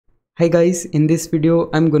Hi guys, in this video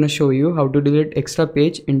I'm gonna show you how to delete extra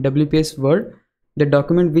page in WPS Word. The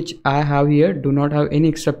document which I have here do not have any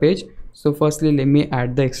extra page. So firstly let me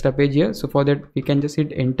add the extra page here. So for that we can just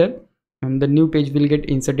hit enter and the new page will get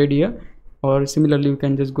inserted here, or similarly you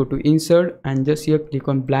can just go to insert and just here click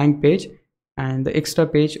on blank page and the extra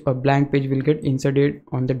page or blank page will get inserted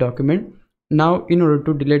on the document. Now in order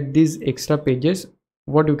to delete these extra pages,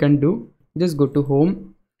 what you can do, just go to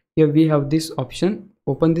home. Here we have this option.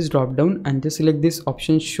 Open this drop down and just select this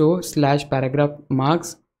option show / paragraph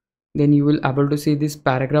marks. Then you will able to see this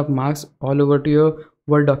paragraph marks all over to your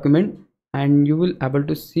Word document, and you will able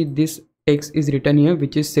to see this text is written here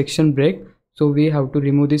which is section break. So we have to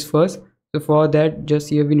remove this first. So for that, just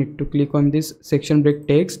here we need to click on this section break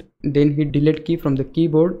text, then hit delete key from the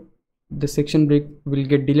keyboard. The section break will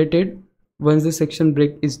get deleted. Once the section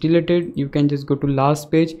break is deleted, you can just go to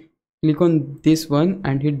last page, click on this one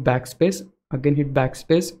and hit backspace. Again hit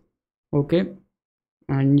backspace. Okay,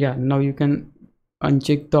 and yeah, now you can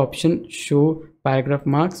uncheck the option show paragraph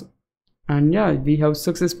marks, and yeah, we have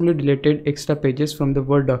successfully deleted extra pages from the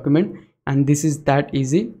Word document, and this is that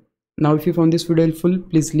easy. Now if you found this video helpful,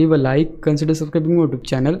 please leave a like, consider subscribing to my YouTube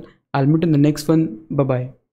channel. I'll meet in the next one. Bye bye.